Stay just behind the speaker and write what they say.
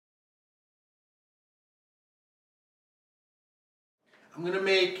I'm gonna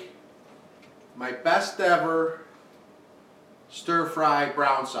make my best ever stir-fry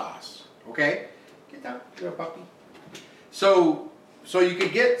brown sauce. Okay? Get down, little puppy. So you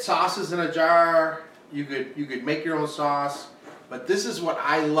could get sauces in a jar. You could make your own sauce, but this is what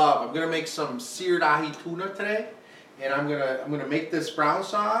I love. I'm gonna make some seared ahi tuna today, and I'm gonna make this brown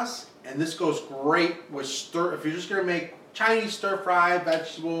sauce, and this goes great with stir. If you're just gonna make Chinese stir-fry,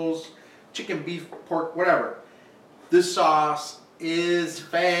 vegetables, chicken, beef, pork, whatever, this sauce is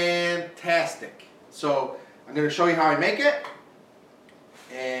fantastic. So I'm gonna show you how I make it,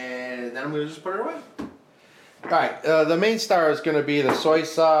 and then I'm gonna just put it away. Alright, the main star is going to be the soy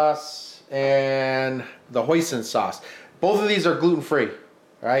sauce and the hoisin sauce. Both of these are gluten-free.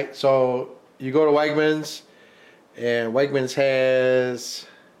 Alright, so you go to Wegmans, and Wegmans has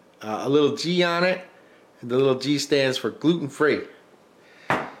a little G on it, and the little G stands for gluten-free.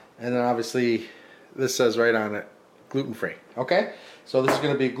 And then obviously this says right on it, gluten-free. Okay, so this is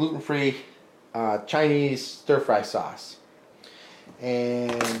going to be gluten-free Chinese stir-fry sauce.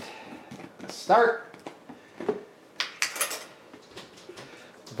 And let's start.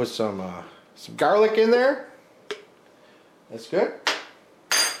 Put some garlic in there. That's good.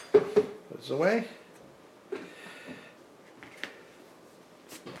 Put this away.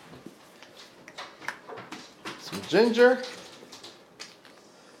 Some ginger.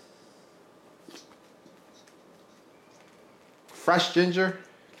 Fresh ginger.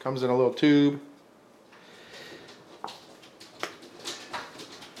 Comes in a little tube.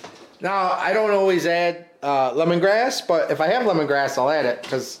 Now, I don't always add lemongrass, but if I have lemongrass, I'll add it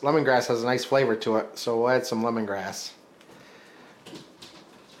because lemongrass has a nice flavor to it. So we'll add some lemongrass.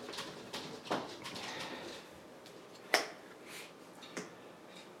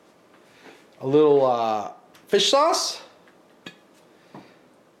 A little fish sauce.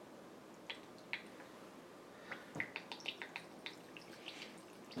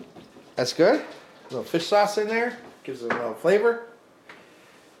 That's good. A little fish sauce in there. Gives it a little flavor.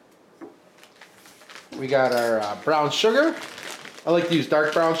 We got our brown sugar. I like to use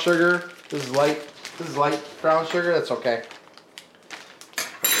dark brown sugar. This is light. This is light brown sugar. That's okay.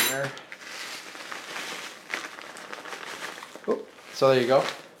 Put it in there. Oop. So there you go.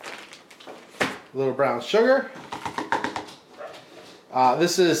 A little brown sugar.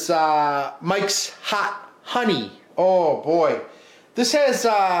 This is Mike's Hot Honey. Oh boy, this has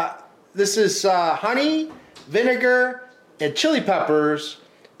honey, vinegar, and chili peppers.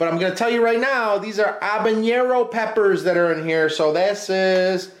 But I'm going to tell you right now, these are habanero peppers that are in here. So this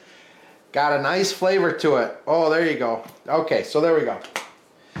is got a nice flavor to it. Oh, there you go. Okay, so there we go.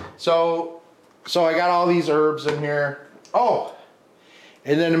 So I got all these herbs in here. Oh,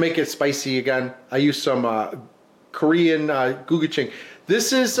 and then to make it spicy again, I use some Korean gochujang.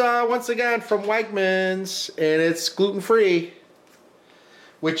 This is once again from Wegmans, and it's gluten-free,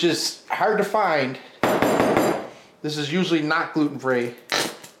 which is hard to find. This is usually not gluten-free.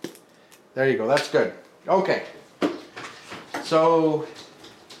 There you go, that's good. Okay, so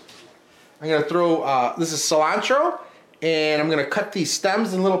I'm gonna throw, this is cilantro, and I'm gonna cut these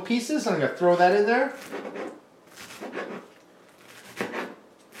stems in little pieces, and I'm gonna throw that in there.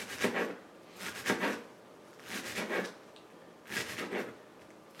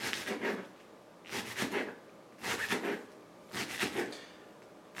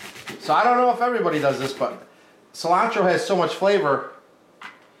 So I don't know if everybody does this, but cilantro has so much flavor.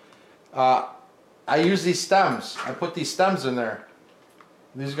 I use these stems. I put these stems in there.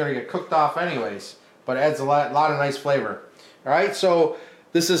 These are going to get cooked off anyways, but it adds a lot of nice flavor. Alright, so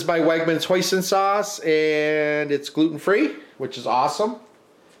this is my Wegmans hoisin sauce, and it's gluten-free, which is awesome.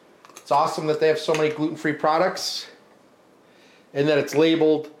 It's awesome that they have so many gluten-free products, and that it's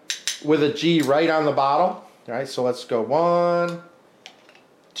labeled with a G right on the bottle. Alright, so let's go 1,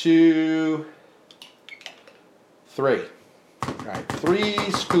 2, 3. Alright,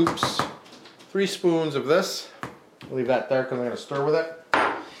 3 scoops, 3 spoons of this. I'll leave that there because I'm going to stir with it.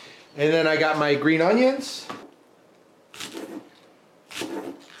 And then I got my green onions. Use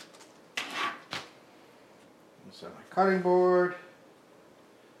my cutting board.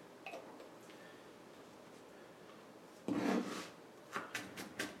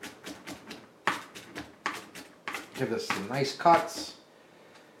 Give this some nice cuts.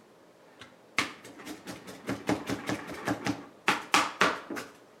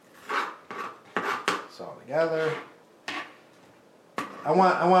 Together. I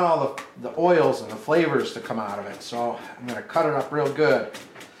want all the oils and the flavors to come out of it, so I'm going to cut it up real good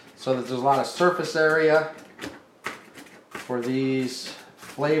so that there's a lot of surface area for these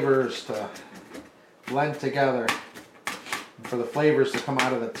flavors to blend together and for the flavors to come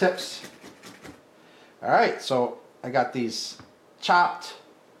out of the tips. Alright, so I got these chopped.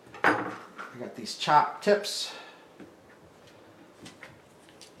 I got these chopped tips.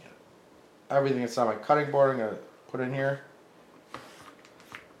 Everything that's on my cutting board I'm going to put in here.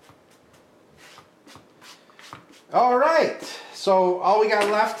 All right, so all we got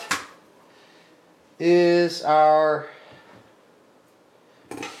left is our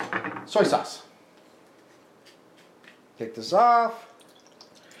soy sauce. Take this off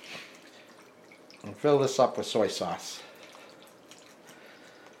and fill this up with soy sauce.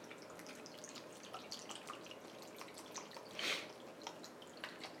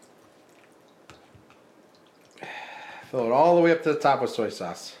 Fill it all the way up to the top with soy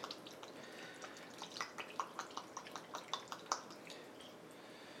sauce.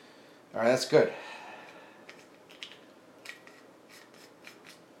 All right, that's good.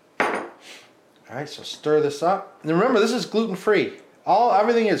 All right, so stir this up. And remember, this is gluten-free.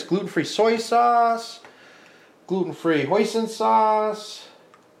 Everything is gluten-free soy sauce, gluten-free hoisin sauce,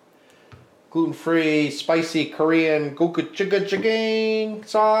 gluten-free spicy Korean gochujang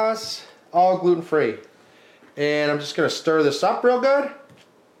sauce, all gluten-free. And I'm just going to stir this up real good.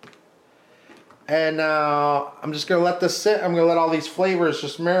 And now I'm just going to let this sit. I'm going to let all these flavors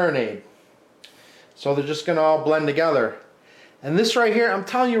just marinate. So they're just going to all blend together. And this right here, I'm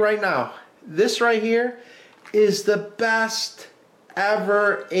telling you right now, this right here is the best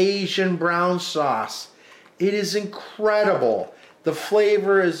ever Asian brown sauce. It is incredible. The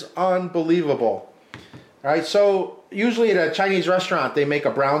flavor is unbelievable. All right, so usually at a Chinese restaurant, they make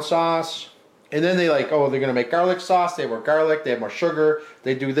a brown sauce. And then they like, oh, they're going to make garlic sauce. They have more garlic. They have more sugar.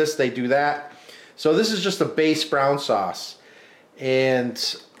 They do this. They do that. So this is just a base brown sauce.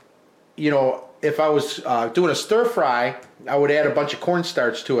 And, you know, if I was doing a stir fry, I would add a bunch of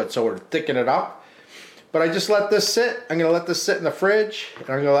cornstarch to it so it would thicken it up. But I just let this sit. I'm going to let this sit in the fridge. And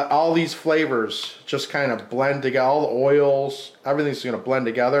I'm going to let all these flavors just kind of blend together. All the oils, everything's going to blend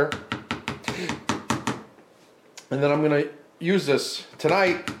together. And then I'm going to use this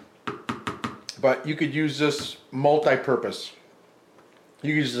tonight. But you could use this multi-purpose.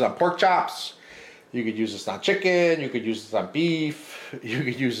 You could use this on pork chops. You could use this on chicken. You could use this on beef. You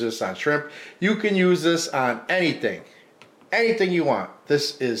could use this on shrimp. You can use this on anything. Anything you want.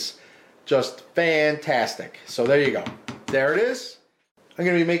 This is just fantastic. So there you go. There it is. I'm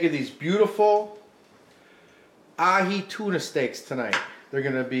going to be making these beautiful ahi tuna steaks tonight. They're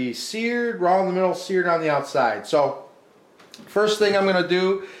going to be seared, raw in the middle, seared on the outside. So first thing I'm going to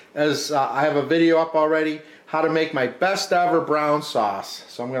do is I have a video up already how to make my best ever brown sauce.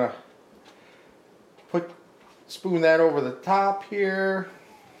 So I'm going to spoon that over the top here,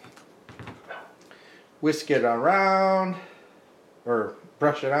 whisk it around or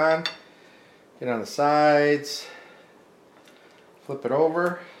brush it on, get on the sides, flip it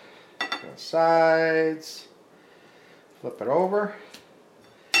over, get on the sides, flip it over,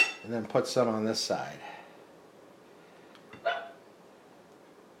 and then put some on this side.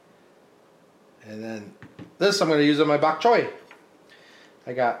 And then this I'm going to use on my bok choy.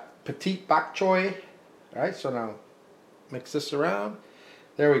 I got petite bok choy. All right, so now mix this around.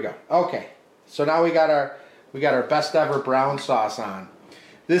 There we go. Okay, so now we got our best ever brown sauce on.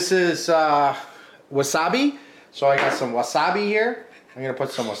 This is wasabi. So I got some wasabi here. I'm going to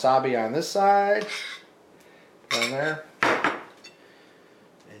put some wasabi on this side, down there,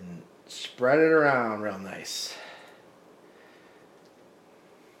 and spread it around real nice.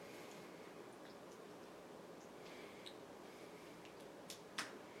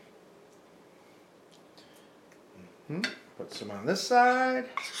 Put some on this side.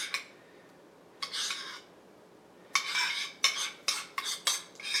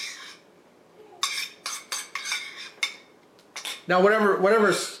 Now whatever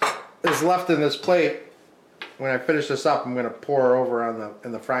is left in this plate, when I finish this up, I'm going to pour over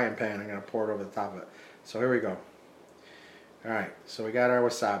in the frying pan. I'm going to pour it over the top of it. So here we go. All right, so we got our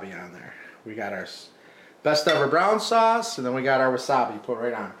wasabi on there. We got our best ever brown sauce, and then we got our wasabi put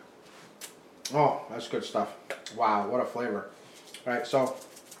right on. Oh, that's good stuff. Wow, what a flavor. All right, so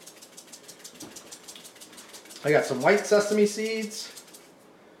I got some white sesame seeds.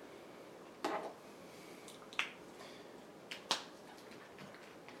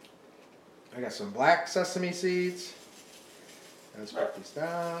 I got some black sesame seeds. Let's put these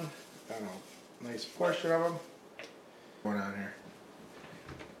down. Got a nice portion of them. Going on here.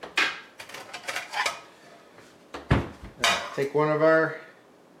 Now, take one of our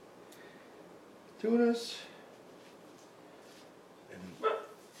tunas and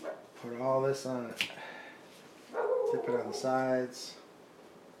put all this on it. Dip it on the sides.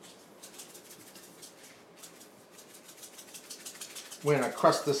 We're going to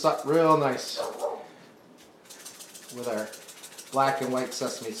crust this up real nice with our black and white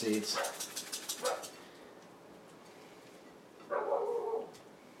sesame seeds.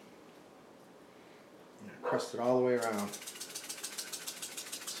 Crust it all the way around.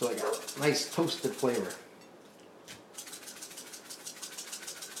 So I got nice toasted flavor.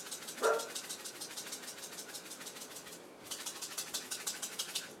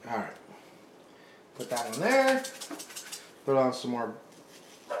 Alright. Put that in there. Put on some more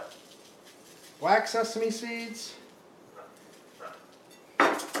black sesame seeds.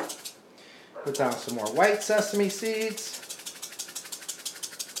 Put down some more white sesame seeds.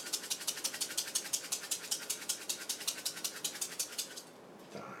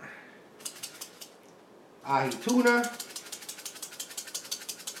 Ahi tuna.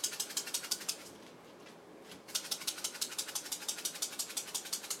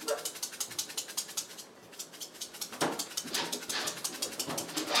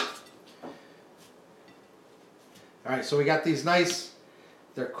 Alright, so we got these nice,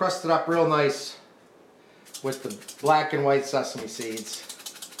 they're crusted up real nice with the black and white sesame seeds.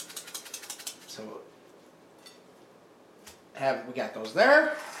 So we got those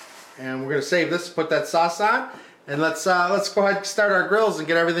there. And we're going to save this, put that sauce on, and let's go ahead and start our grills and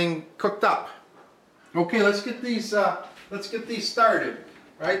get everything cooked up. Okay, let's get these started.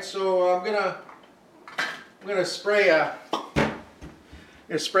 Right, so I'm gonna spray a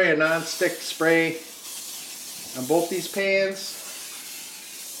non-stick spray on both these pans.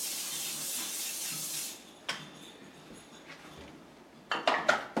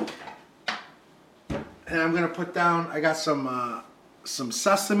 And I'm gonna put down, I got some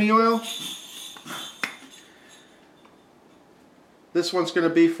sesame oil. This one's going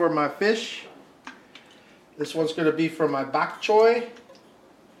to be for my fish. This one's going to be for my bok choy.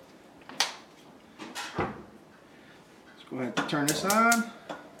 Let's go ahead and turn this on.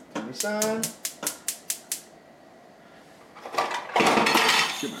 Turn this on.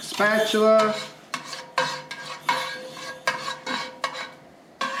 Get my spatula.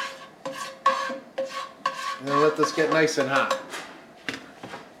 And then let this get nice and hot.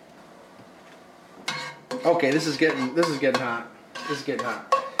 Okay, this is getting hot. This is getting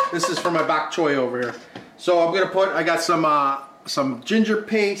hot. This is for my bok choy over here. So I'm gonna put, I got some ginger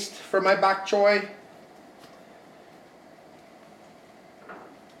paste for my bok choy.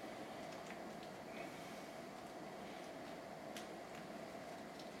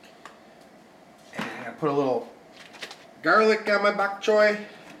 And I put a little garlic on my bok choy.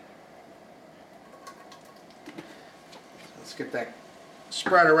 Let's get that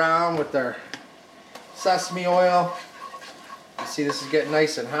spread around with our sesame oil. You see, this is getting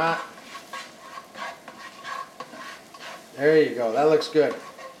nice and hot. There you go. That looks good.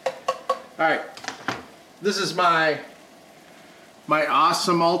 All right. This is my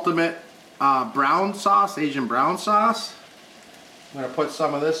awesome ultimate brown sauce, Asian brown sauce. I'm gonna put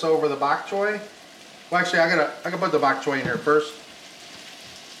some of this over the bok choy. Well, actually, I can put the bok choy in here first,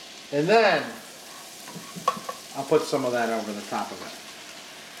 and then I'll put some of that over the top of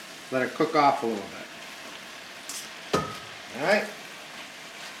it. Let it cook off a little bit. Alright,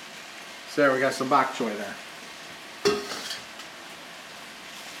 so there we got some bok choy there.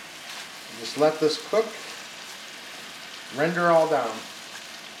 Just let this cook, render all down.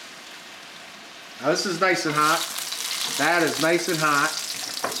 Now this is nice and hot. That is nice and hot.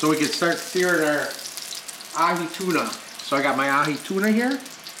 So we can start searing our ahi tuna. So I got my ahi tuna here.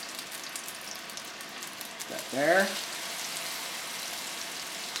 That there.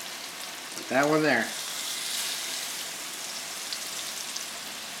 Put that one there.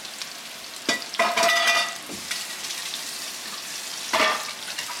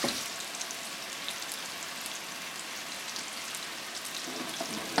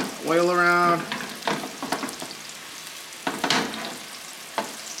 Oil around.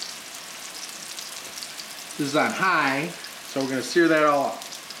 This is on high, so we're going to sear that all up.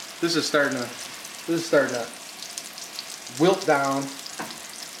 This is starting to wilt down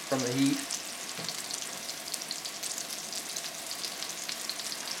from the heat.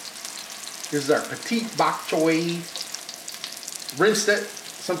 This is our petite bok choy. Rinsed it.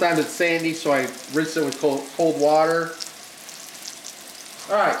 Sometimes it's sandy, so I rinse it with cold water.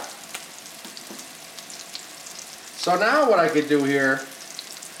 All right. So now what I could do here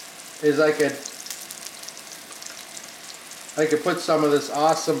is I could put some of this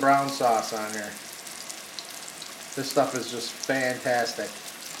awesome brown sauce on here. This stuff is just fantastic.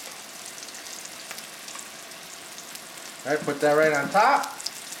 All right, put that right on top,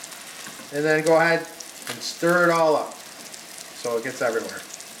 and then go ahead and stir it all up so it gets everywhere.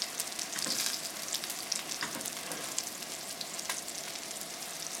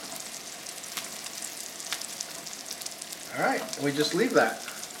 All right, and we just leave that.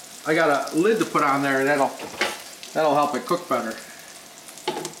 I got a lid to put on there, and that'll help it cook better.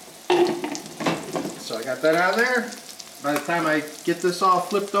 So I got that on there. By the time I get this all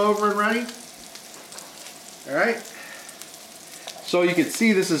flipped over and ready, all right. So you can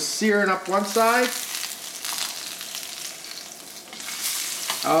see this is searing up one side.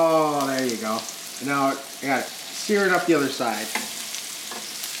 Oh, there you go. And now I got it searing up the other side.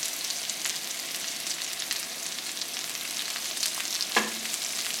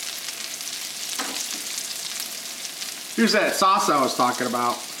 Here's that sauce I was talking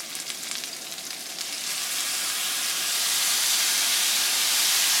about.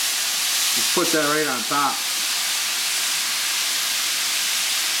 Just put that right on top.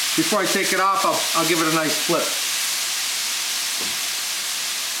 Before I take it off, I'll give it a nice flip.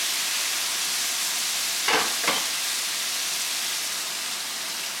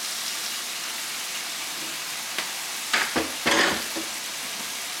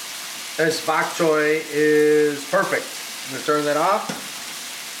 This bok choy is perfect. I'm going to turn that off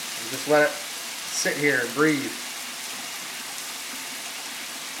and just let it sit here and breathe.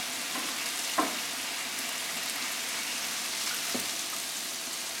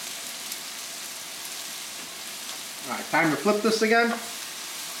 Alright, time to flip this again.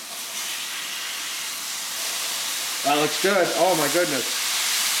 That looks good. Oh my goodness.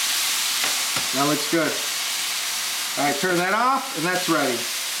 That looks good. Alright, turn that off and that's ready.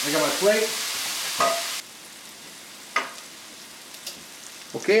 I got my plate.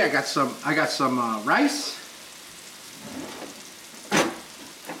 Okay, I got some rice.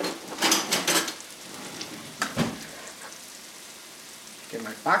 Get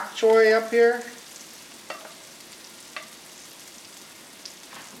my bok choy up here.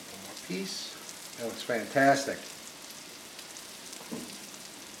 One more piece. That looks fantastic.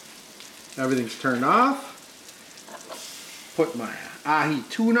 Everything's turned off. Put my ahi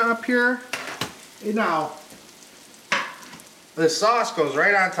tuna up here. And now, this sauce goes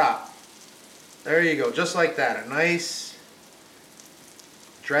right on top. There you go, just like that. A nice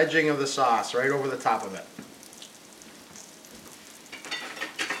dredging of the sauce right over the top of it.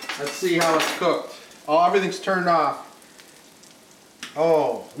 Let's see how it's cooked. Oh, everything's turned off.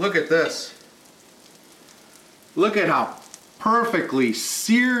 Oh, look at this. Look at how perfectly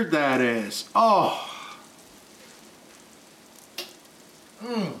seared that is. Oh.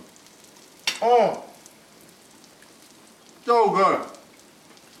 Oh. So good.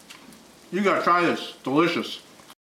 You gotta try this. Delicious.